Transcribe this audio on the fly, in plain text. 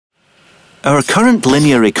Our current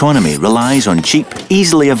linear economy relies on cheap,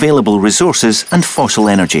 easily available resources and fossil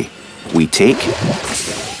energy. We take,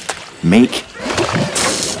 make,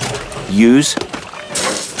 use,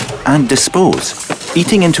 and dispose,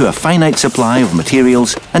 eating into a finite supply of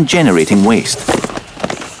materials and generating waste.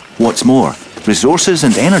 What's more, resources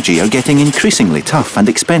and energy are getting increasingly tough and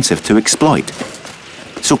expensive to exploit.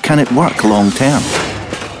 So can it work long term?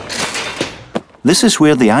 This is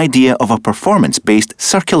where the idea of a performance-based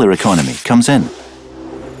circular economy comes in.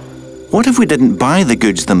 What if we didn't buy the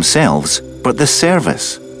goods themselves, but the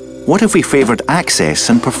service? What if we favoured access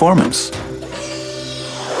and performance?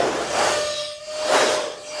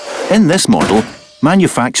 In this model,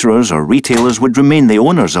 manufacturers or retailers would remain the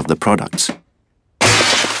owners of the products.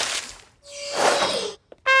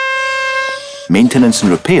 Maintenance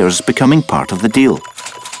and repairs becoming part of the deal.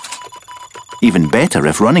 Even better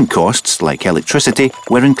if running costs, like electricity,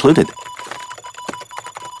 were included.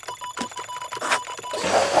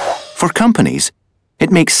 For companies,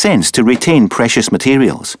 it makes sense to retain precious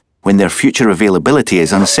materials when their future availability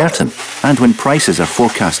is uncertain and when prices are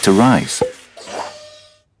forecast to rise.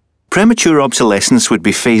 Premature obsolescence would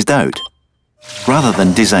be phased out, rather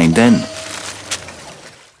than designed in.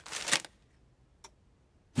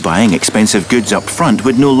 Buying expensive goods up front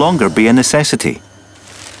would no longer be a necessity.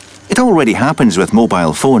 It already happens with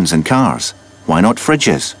mobile phones and cars. Why not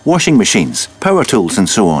fridges, washing machines, power tools and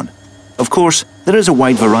so on? Of course, there is a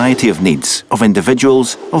wide variety of needs, of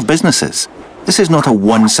individuals, of businesses. This is not a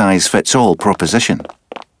one-size-fits-all proposition.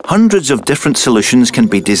 Hundreds of different solutions can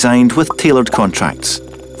be designed with tailored contracts.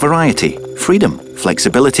 Variety, freedom,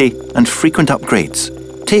 flexibility and frequent upgrades.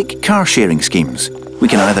 Take car-sharing schemes. We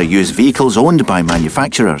can either use vehicles owned by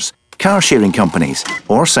manufacturers, car-sharing companies,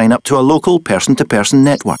 or sign up to a local person-to-person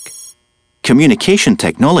network. Communication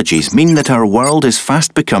technologies mean that our world is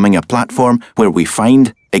fast becoming a platform where we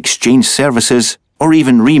find, exchange services, or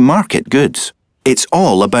even remarket goods. It's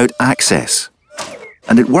all about access.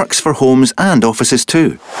 And it works for homes and offices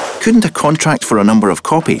too. Couldn't a contract for a number of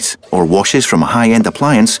copies, or washes from a high-end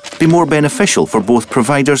appliance, be more beneficial for both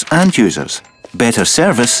providers and users? Better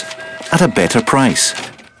service at a better price.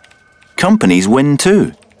 Companies win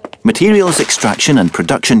too. Materials extraction and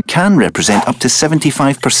production can represent up to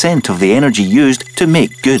 75% of the energy used to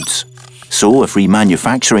make goods. So if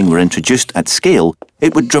remanufacturing were introduced at scale,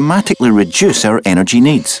 it would dramatically reduce our energy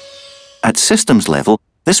needs. At systems level,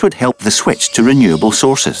 this would help the switch to renewable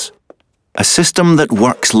sources. A system that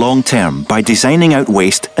works long-term by designing out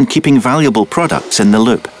waste and keeping valuable products in the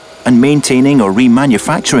loop, and maintaining or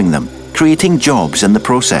remanufacturing them, creating jobs in the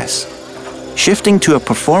process. Shifting to a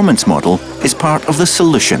performance model is part of the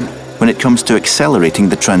solution when it comes to accelerating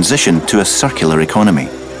the transition to a circular economy.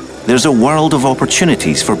 There's a world of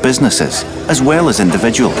opportunities for businesses as well as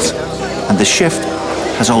individuals, and the shift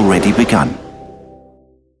has already begun.